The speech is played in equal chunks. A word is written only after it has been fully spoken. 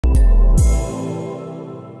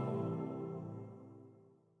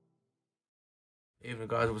Evening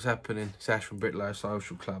guys, what's happening? It's Ash from Bricklayers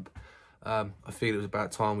Social Club. I feel it was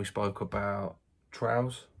about time we spoke about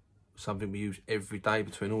trowels, something we use every day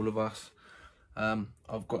between all of us.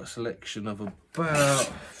 I've got a selection of about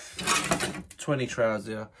 20 trowels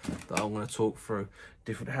here that I'm going to talk through.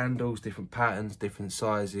 Different handles, different patterns, different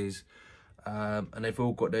sizes, and they've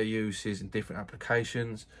all got their uses in different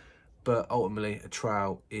applications, but ultimately a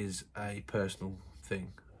trowel is a personal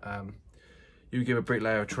thing. You give a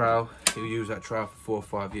bricklayer a trowel, he'll use that trowel for 4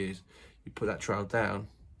 or 5 years. You put that trowel down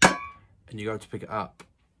and you go to pick it up,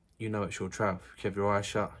 you know it's your trowel. If you have your eyes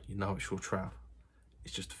shut, you know it's your trowel.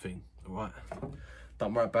 It's just a thing, all right?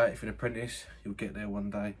 Don't worry about it. If you're an apprentice, you'll get there one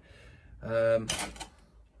day.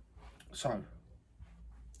 So,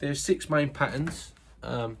 there's 6 main patterns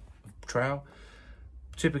of trowel.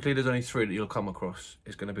 Typically, there's only 3 that you'll come across.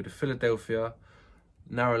 It's going to be the Philadelphia,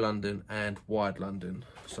 narrow London, and wide London.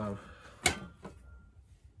 So,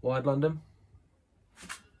 wide London,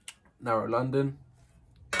 narrow London,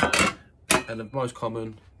 and the most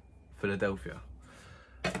common, Philadelphia.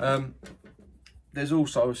 There's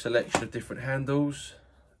also a selection of different handles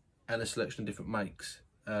and a selection of different makes,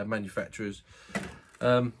 manufacturers.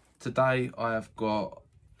 Today I have got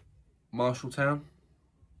Marshalltown,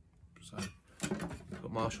 so we've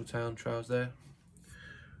got Marshalltown trowels there.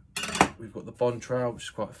 We've got the Bond trowel, which is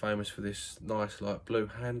quite famous for this nice light blue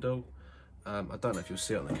handle. I don't know if you'll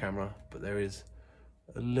see it on the camera, but there is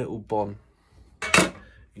a little Bond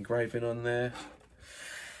engraving on there.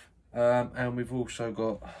 And we've also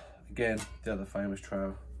got, again, the other famous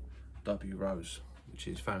trowel, W Rose, which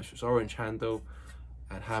is famous for its orange handle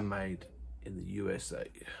and handmade in the USA.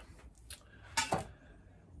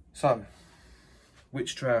 So,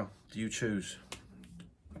 which trowel do you choose?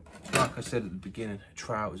 Like I said at the beginning, a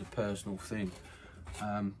trowel is a personal thing.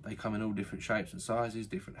 They come in all different shapes and sizes,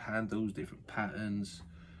 different handles, different patterns.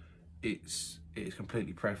 It's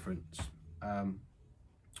completely preference. I'm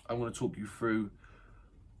going to talk you through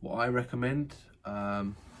what I recommend,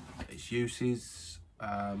 its uses.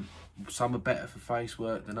 Some are better for face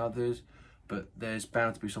work than others, but there's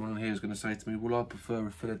bound to be someone here who's going to say to me, well, I prefer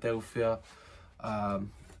a Philadelphia,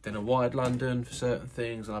 then a wide London for certain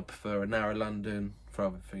things, and I prefer a narrow London for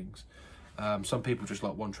other things. Some people just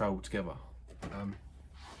like one trowel together.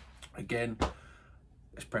 Again,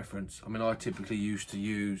 it's preference. I mean, I typically used to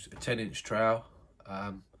use a 10-inch trowel,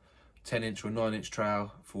 10-inch or 9-inch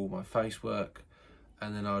trowel for my face work,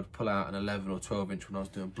 and then I'd pull out an 11 or 12-inch when I was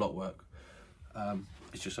doing block work.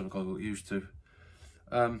 It's just something I got used to.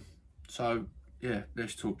 So yeah,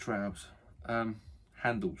 let's talk trowels.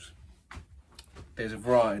 Handles. There's a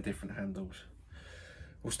variety of different handles.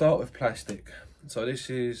 We'll start with plastic. So this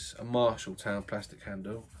is a Marshalltown plastic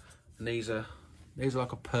handle, and these are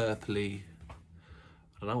like a purpley,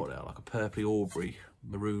 I don't know what they are, like a purpley Aubrey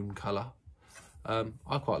maroon colour.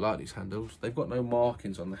 I quite like these handles. They've got no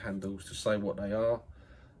markings on the handles to say what they are.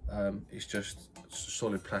 It's just a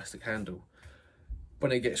solid plastic handle.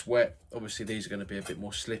 When it gets wet, obviously these are going to be a bit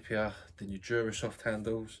more slippier than your Durasoft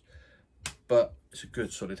handles, but it's a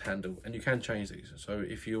good solid handle, and you can change these. So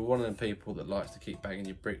if you're one of the people that likes to keep banging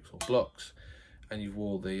your bricks or blocks, and you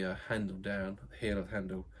wore the handle down, the heel of the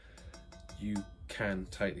handle, you can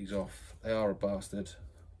take these off. They are a bastard,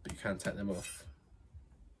 but you can take them off.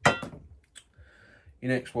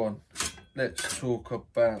 Your next one, let's talk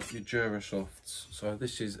about your Durasofts. So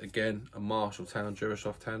this is, again, a Marshalltown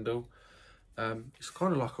Durasoft handle. It's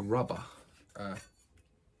kind of like a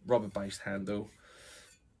rubber-based handle.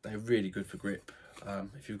 They're really good for grip.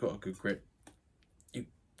 If you've got a good grip,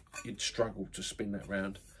 you'd struggle to spin that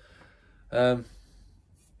round.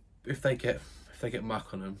 If they get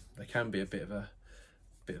muck on them, they can be a bit of a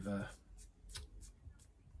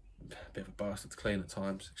bastard to clean at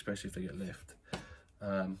times, especially if they get left.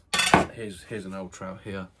 Here's an old trowel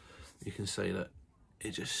here. You can see that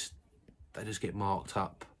they just get marked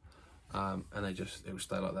up, and it will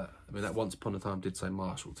stay like that. I mean, that once upon a time did say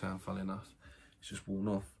Marshalltown, funny enough. It's just worn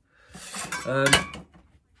off.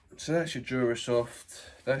 So that's your Durasoft.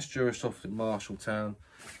 That's Durasoft in Marshalltown,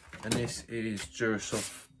 and this is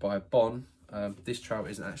Durasoft by Bond. This trowel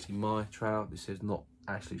isn't actually my trowel. This is not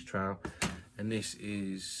Ashley's trowel, and this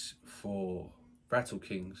is for Rattle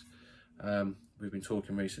Kings. We've been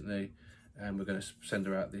talking recently, and we're going to send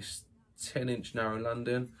her out this 10-inch narrow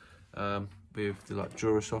London with the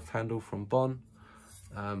Durasoft handle from Bond.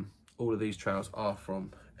 All of these trowels are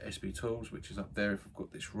from SBtools, which is up there if I've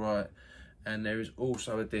got this right. And there is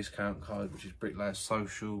also a discount code, which is Bricklayers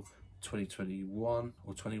Social 2021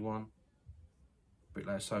 or 21.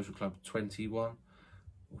 Bricklayers Social Club 21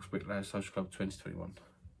 or Bricklayers Social Club 2021.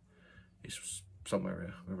 It's somewhere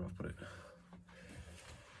here, wherever I've put it.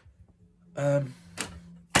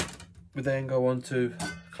 We then go on to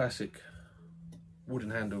classic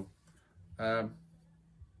wooden handle. I've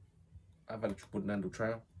had a wooden handle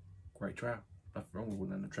trowel, great trowel, nothing wrong with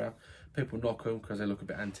wooden handle trowel. People knock them because they look a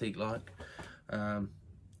bit antique-like.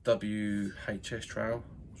 WHS trowel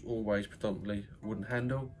was always predominantly wooden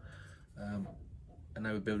handle, and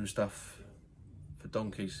they were building stuff for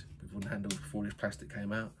donkeys with wooden handles before this plastic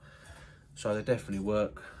came out. So they definitely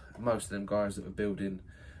work. Most of them guys that were building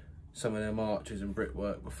some of them arches and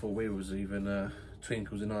brickwork before we was even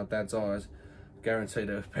twinkles in our dad's eyes, guaranteed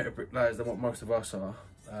they were better bricklayers than what most of us are,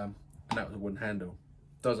 and that was a wooden handle.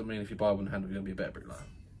 Doesn't mean if you buy a wooden handle you're going to be a better bricklayer.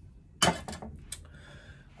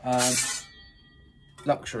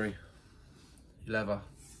 Luxury leather.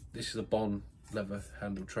 This is a Bond leather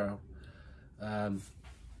handle trowel. The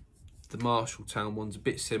Marshalltown one's a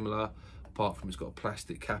bit similar, apart from it's got a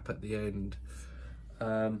plastic cap at the end.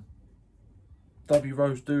 W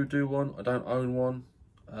Rose do one. I don't own one.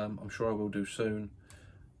 I'm sure I will do soon.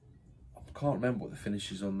 I can't remember what the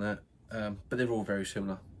finish is on that, but they're all very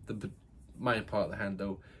similar. The main part of the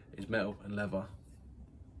handle is metal and leather.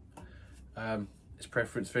 It's a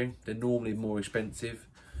preference thing. They're normally more expensive.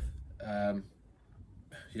 Yeah,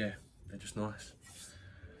 they're just nice.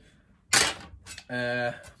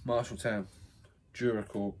 Marshalltown,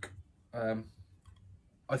 Duracork.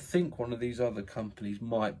 I think one of these other companies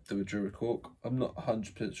might do a Duracork. I'm not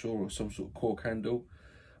 100% sure, or some sort of cork handle.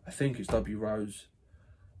 I think it's W Rose.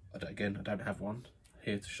 Again, I don't have one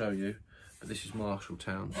here to show you, but this is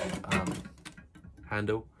Marshalltown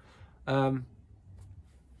handle.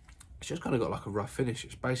 It's just kind of got like a rough finish.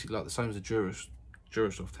 It's basically like the same as a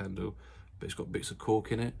Durasoft handle, but it's got bits of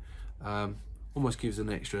cork in it. Almost gives an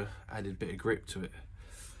extra added bit of grip to it.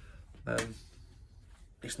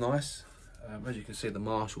 It's nice. As you can see, the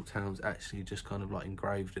Marshalltown's actually just kind of like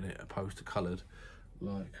engraved in it, opposed to coloured,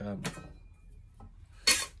 like the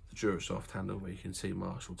Durasoft handle where you can see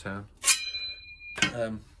Marshalltown.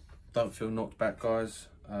 Don't feel knocked back, guys.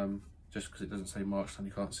 Just because it doesn't say Marshalltown,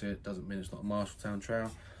 you can't see it, doesn't mean it's not a Marshalltown trowel.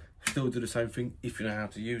 Still do the same thing if you know how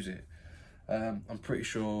to use it. I'm pretty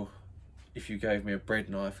sure if you gave me a bread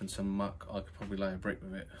knife and some muck, I could probably lay a brick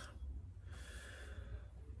with it.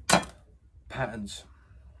 Patterns.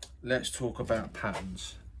 Let's talk about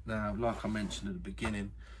patterns. Now, like I mentioned at the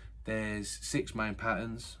beginning, there's 6 main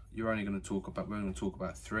patterns. We're only going to talk about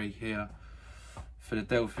 3 here: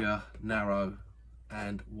 Philadelphia, narrow,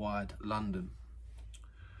 and wide London.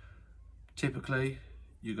 Typically,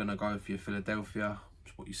 you're going to go for your Philadelphia.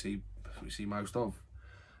 It's what you see most of.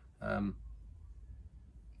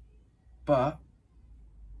 But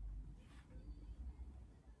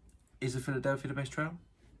is the Philadelphia the best trowel?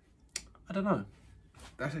 I don't know.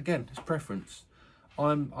 That's, again, it's preference.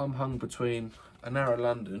 I'm hung between a narrow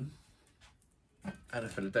London and a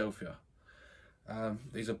Philadelphia.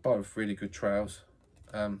 These are both really good trowels.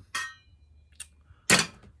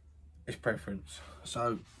 It's preference.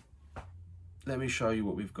 So let me show you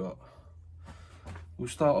what we've got. We'll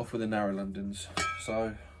start off with the narrow Londons.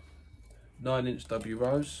 So 9-inch W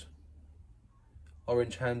Rose,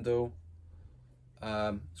 orange handle.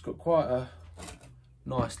 It's got quite a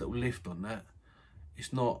nice little lift on that.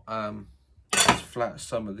 It's not as flat as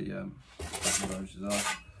some of the W Roses are.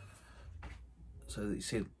 So that you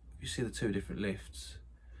see the 2 different lifts.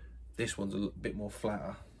 This one's a bit more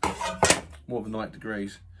flatter, more than 90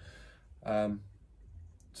 degrees. So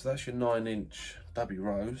that's your 9-inch W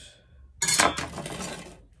Rose,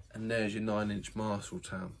 and there's your 9-inch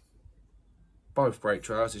Marshalltown. Both great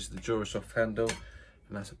trowels. This is the Durasoft handle,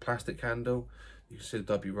 and that's a plastic handle. You can see the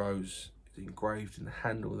W Rose is engraved in the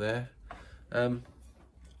handle there.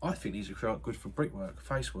 I think these are good for brickwork,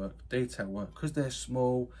 face work, detail work, because they're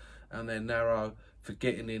small and they're narrow, for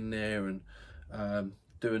getting in there and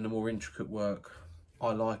doing the more intricate work.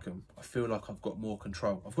 I like them. I feel like I've got more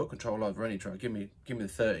control. I've got control over any trowel. Give me the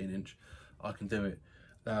 13-inch, I can do it.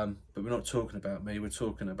 But we're not talking about me. We're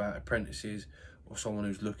talking about apprentices or someone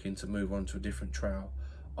who's looking to move on to a different trowel.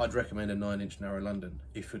 I'd recommend a 9-inch narrow London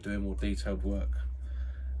if you're doing more detailed work.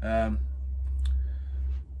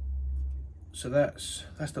 So that's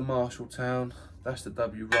the Marshalltown, that's the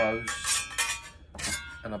W Rose,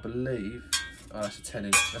 and I believe that's a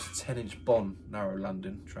 10-inch. That's a 10-inch Bond narrow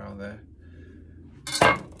London trowel there.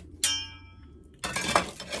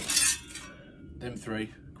 Them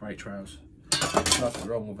 3 great trowels. Nothing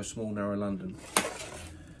wrong with a small narrow London.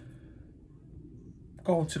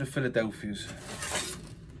 Go on to the Philadelphias.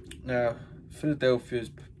 Now,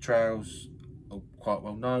 Philadelphia's trowels are quite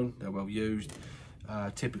well known. They're well used.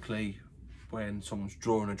 Typically, when someone's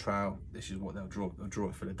drawing a trowel, this is what they'll draw. They'll draw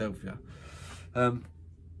a Philadelphia.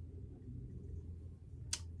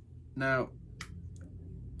 Now,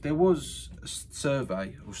 there was a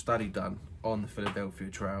survey or study done on the Philadelphia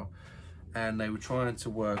trowel, and they were trying to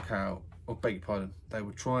work out, or beg your pardon, they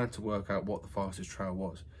were trying to work out what the fastest trowel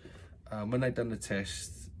was. When they done the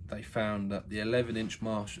test, they found that the 11-inch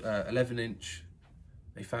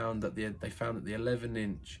they found that the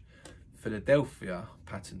 11-inch Philadelphia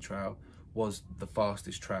pattern trowel was the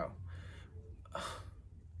fastest trowel.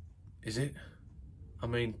 Is it? I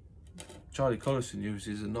mean, Charlie Collison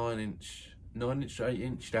uses a 9-inch to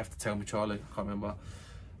 8-inch. You'd have to tell me, Charlie. I can't remember.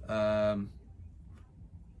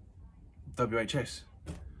 WHS.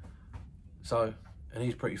 So, and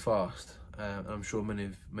he's pretty fast. And I'm sure many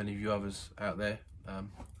of you others out there,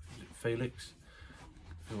 Felix,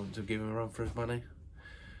 who want to give him a run for his money.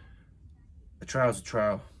 A trowel's a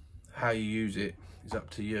trowel. How you use it is up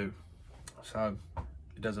to you. So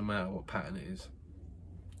it doesn't matter what pattern it is.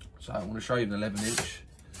 So I want to show you an 11-inch.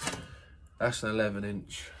 That's an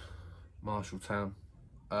 11-inch Marshalltown.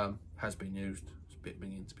 Has been used. It's a bit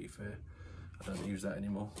minging, to be fair. I don't use that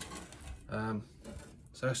anymore. So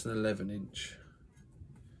that's an 11-inch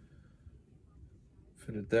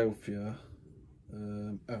Philadelphia.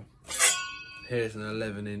 Here's an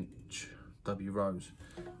 11-inch W Rose.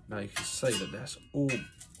 Now you can see that that's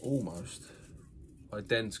almost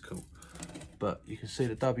identical, but you can see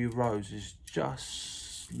the W Rose is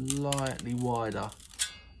just slightly wider.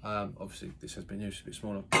 Obviously this has been used a bit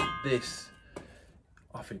smaller, but this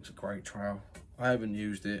I think is a great trowel. I haven't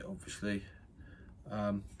used it obviously,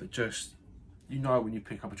 but just, you know, when you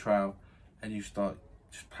pick up a trowel and you start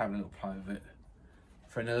just having a little play with it,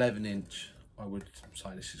 for an 11-inch I would say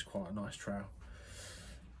this is quite a nice trowel.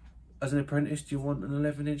 As an apprentice, do you want an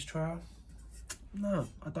 11-inch trowel? No,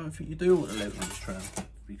 I don't think you do want an 11-inch trowel, to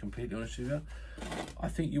be completely honest with you. I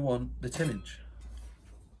think you want the 10-inch.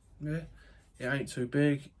 Yeah, it ain't too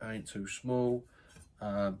big, it ain't too small.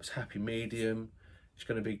 It's happy medium.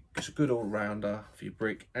 It's a good all-rounder for your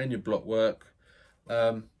brick and your block work.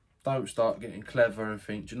 Don't start getting clever and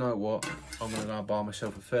think, do you know what, I'm going to go buy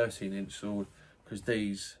myself a 13-inch sword, because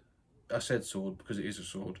these, I said sword because it is a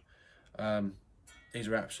sword. These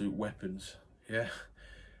are absolute weapons. Yeah.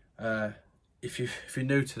 If you're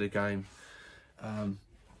new to the game, and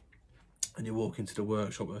you walk into the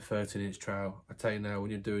workshop with a 13-inch trowel, I tell you now,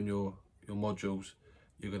 when you're doing your modules,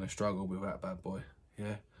 you're gonna struggle with that bad boy.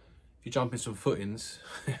 Yeah. If you jump in some footings,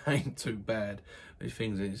 it ain't too bad. But the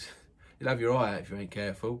thing is, you'll have your eye out if you ain't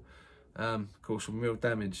careful. Cause some real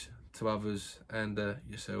damage to others and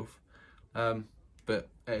yourself. But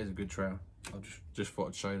it is a good trowel. I just thought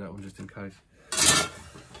I'd show you that one just in case.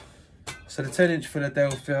 So the 10-inch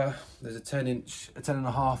Philadelphia, there's a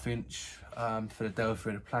 10.5-inch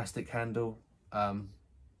Philadelphia in a plastic handle.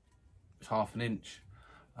 It's half an inch.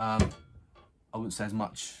 I wouldn't say as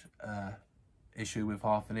much issue with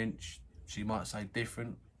half an inch. She might say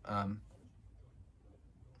different. Half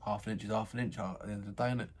an inch is half an inch at the end of the day,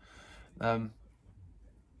 isn't it?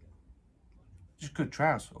 Just good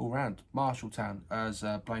trowels all round. Marshalltown, as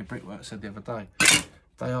Blade Brickwork said the other day,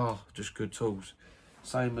 they are just good tools.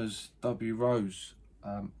 Same as W Rose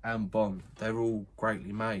and Bond, they're all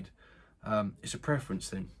greatly made. It's a preference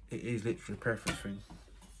thing. It is literally a preference thing.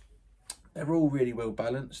 They're all really well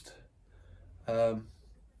balanced. Yeah,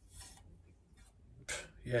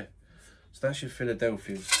 so that's your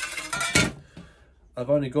Philadelphias. I've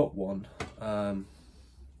only got one,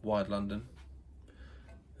 wide London,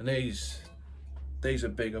 and these are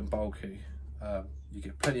big and bulky. You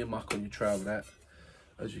get plenty of muck on your trowel with that.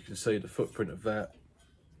 As you can see, the footprint of that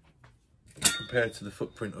compared to the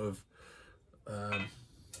footprint of the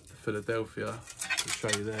Philadelphia, I'll show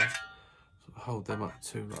you there. So I'll hold them up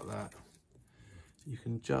too like that. You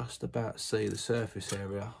can just about see the surface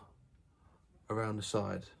area around the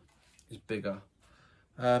side is bigger.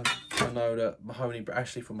 I know that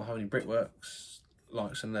Ashley from Mahoney Brickworks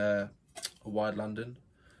likes a wide London.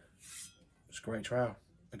 It's a great trowel.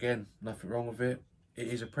 Again, nothing wrong with it. It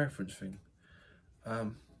is a preference thing.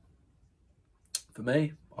 For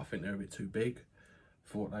me, I think they're a bit too big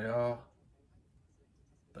for what they are.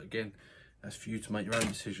 But again, that's for you to make your own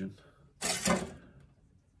decision.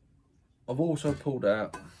 I've also pulled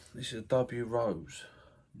out, this is a W Rose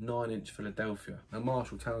 9-inch Philadelphia. Now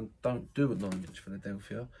Marshalltown don't do a 9-inch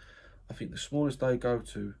Philadelphia. I think the smallest they go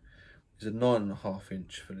to is a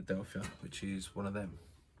 9.5-inch Philadelphia, which is one of them.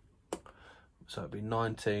 So it'd be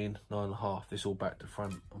 19, 9.5. This all back to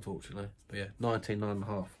front, unfortunately. But yeah, 19,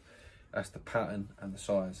 9.5. That's the pattern and the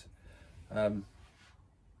size. I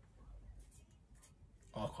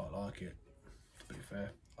quite like it, to be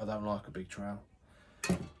fair. I don't like a big trowel.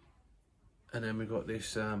 And then we've got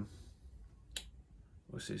this,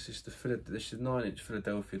 what's this? This is the 9-inch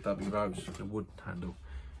Philadelphia W Rose, the wood handle.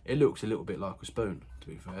 It looks a little bit like a spoon, to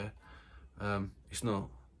be fair. It's not.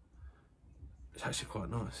 It's actually quite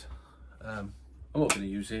nice. I'm not going to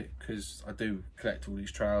use it because I do collect all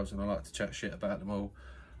these trowels and I like to chat shit about them all,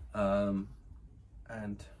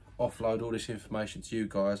 and offload all this information to you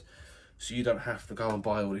guys, so you don't have to go and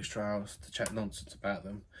buy all these trowels to chat nonsense about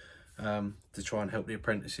them, to try and help the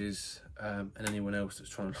apprentices and anyone else that's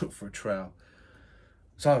trying to look for a trowel.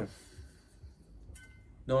 So,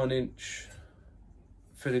 9-inch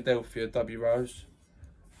Philadelphia W rose.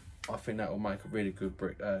 I think that will make a really good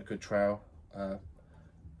good trowel.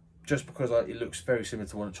 Just because it looks very similar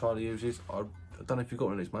to one Charlie uses. I don't know if you've got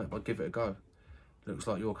one of these, mate, but I'd give it a go. Looks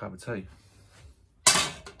like your cup of tea.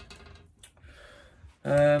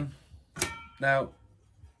 Now,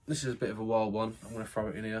 this is a bit of a wild one. I'm going to throw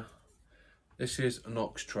it in here. This is an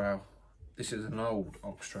ox trowel. This is an old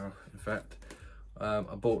ox trowel, in fact. I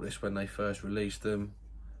bought this when they first released them.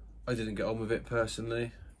 I didn't get on with it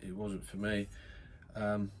personally. It wasn't for me.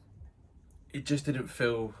 It just didn't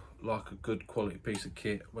feel like a good quality piece of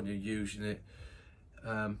kit when you're using it.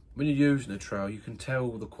 When you're using a trowel, you can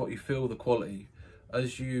tell you feel the quality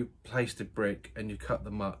as you place the brick and you cut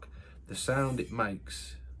the muck. The sound it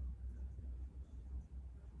makes,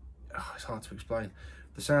 it's hard to explain.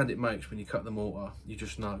 The sound it makes when you cut the mortar, you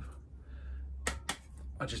just know.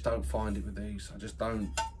 I just don't find it with these. I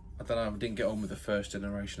don't know, I didn't get on with the first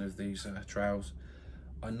generation of these trowels.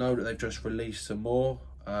 I know that they've just released some more.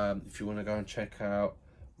 If you want to go and check out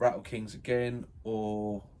Rattle Kings again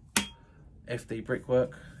or FD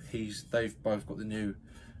Brickwork, they've both got the new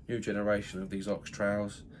generation of these ox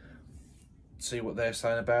trowels. See what they're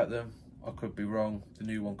saying about them. I could be wrong. The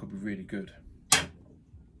new one could be really good.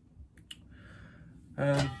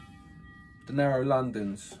 The Narrow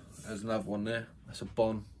Londons, there's another one there. That's a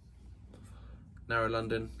Bon Narrow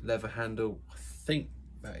London leather handle. I think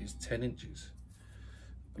that is 10 inches,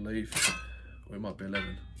 I believe, or it might be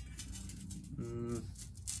 11.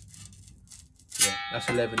 Yeah, that's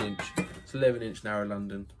 11 inch. It's 11 inch Narrow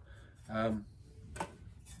London.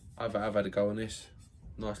 I've had a go on this.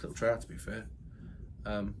 Nice little trowel, to be fair.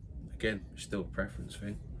 Again, still a preference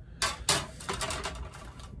thing.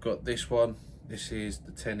 Got this one. This is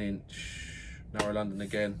the 10 inch Narrow London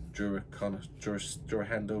again. Dura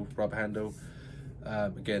handle, rubber handle.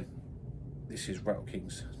 Again, this is Rattle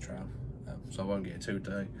King's trowel, so I won't get it too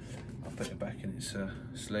dirty. I'll put it back in its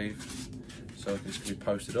sleeve so this can be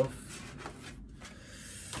posted off.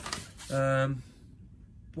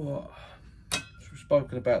 We've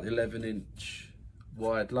spoken about the 11 inch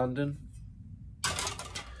wide London,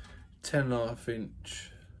 10.5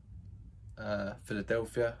 inch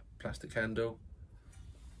Philadelphia plastic handle,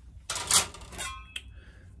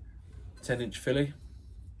 10 inch Philly,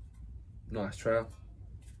 nice trowel.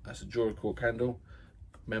 That's a Jura cork handle.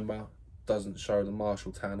 Remember, doesn't show the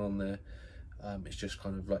Marshalltown on there. It's just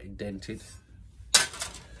kind of like indented.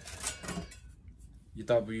 Your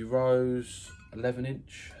W Rose, 11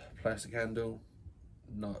 inch plastic handle,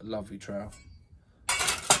 lovely trowel.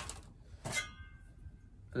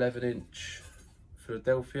 11 inch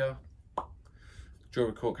Philadelphia,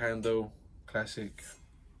 Jura cork handle, classic.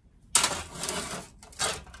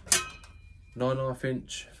 9.5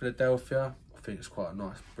 inch Philadelphia. I think it's quite a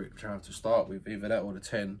nice brick trowel to start with. Either that or the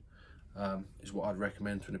 10 is what I'd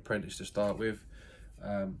recommend to an apprentice to start with.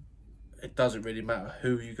 It doesn't really matter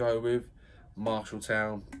who you go with.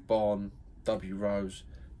 Marshalltown, Bon, W Rose,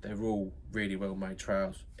 they're all really well made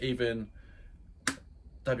trowels. Even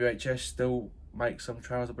WHS still makes some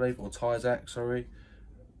trowels, I believe, or Tyzac, sorry,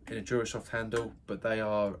 in a Durasoft handle, but they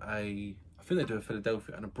are I think they do a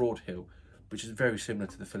Philadelphia and a Broad Hill, which is very similar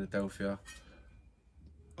to the Philadelphia.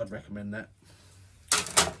 I'd recommend that.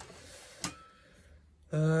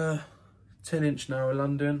 10 inch Narrow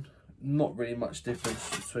London, not really much difference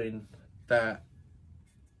between that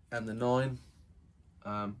and the 9,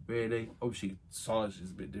 really. Obviously size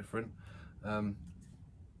is a bit different.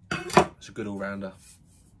 It's a good all-rounder.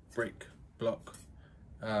 Brick, block,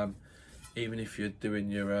 even if you're doing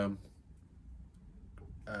your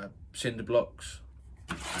cinder blocks,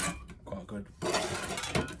 quite good.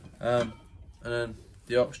 And then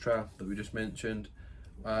the ox trowel that we just mentioned,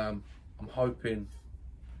 I'm hoping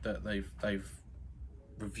that they've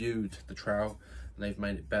reviewed the trowel and they've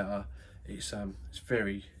made it better. It's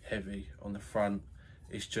very heavy on the front.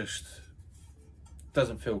 It's just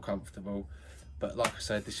doesn't feel comfortable. But like I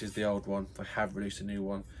said, this is the old one. They have released a new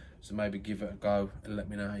one, so maybe give it a go and let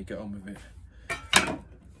me know how you get on with it.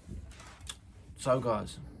 So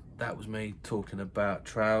guys, that was me talking about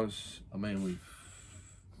trowels. I mean, we've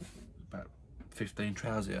about 15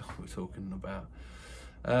 trowels here we're talking about.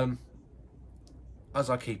 As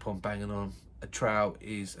I keep on banging on, a trowel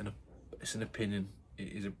is it's an opinion.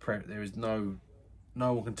 It is there is no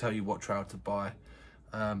one can tell you what trowel to buy.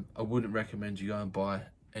 I wouldn't recommend you go and buy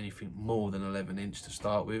anything more than 11 inch to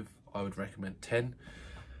start with. I would recommend 10,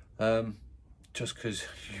 just because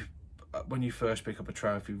when you first pick up a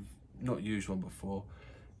trowel, if you've not used one before,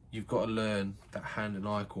 you've got to learn that hand and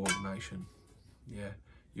eye coordination. Yeah,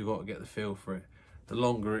 you've got to get the feel for it. The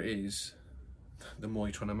longer it is, the more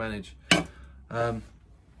you're trying to manage.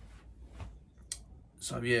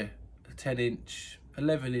 So yeah, a 10 inch,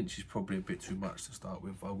 11 inch is probably a bit too much to start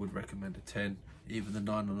with. I would recommend a 10, even the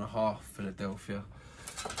 9.5 Philadelphia.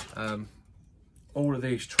 All of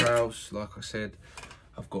these trowels, like I said,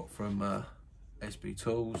 I've got from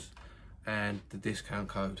SBtools, and the discount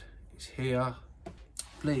code is here.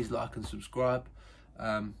 Please like and subscribe.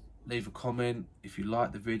 Leave a comment if you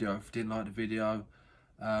liked the video, if you didn't like the video.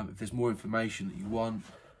 If there's more information that you want,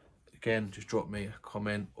 again, just drop me a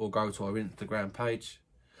comment or go to our Instagram page,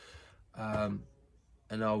 and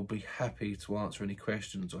I'll be happy to answer any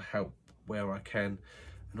questions or help where I can,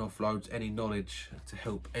 and offload any knowledge to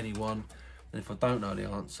help anyone. And if I don't know the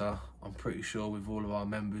answer, I'm pretty sure with all of our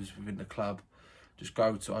members within the club, just go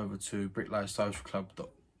over to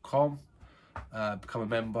bricklayerssocialclub.com, become a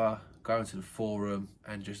member, go into the forum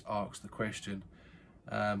and just ask the question.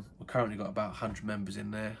 We've currently got about 100 members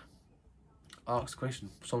in there. Ask the question,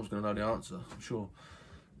 someone's going to know the answer, I'm sure.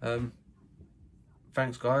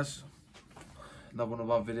 Thanks guys, another one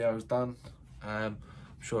of our videos done. I'm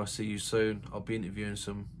sure I'll see you soon. I'll be interviewing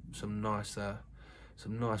some nice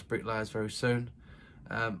bricklayers very soon.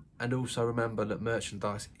 And also remember that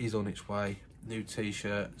merchandise is on its way. New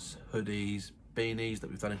t-shirts, hoodies, beanies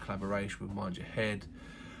that we've done in collaboration with MYHP.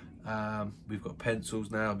 We've got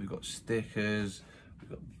pencils now, we've got stickers,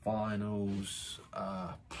 we've got vinyls,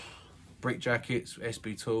 brick jackets,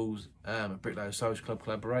 SBtools, a Bricklayers Social Club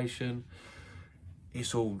collaboration.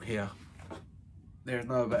 It's all here. There is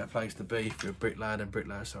no better place to be if you're a bricklayer than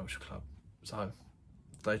Bricklayers Social Club. So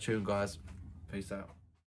stay tuned guys, peace out.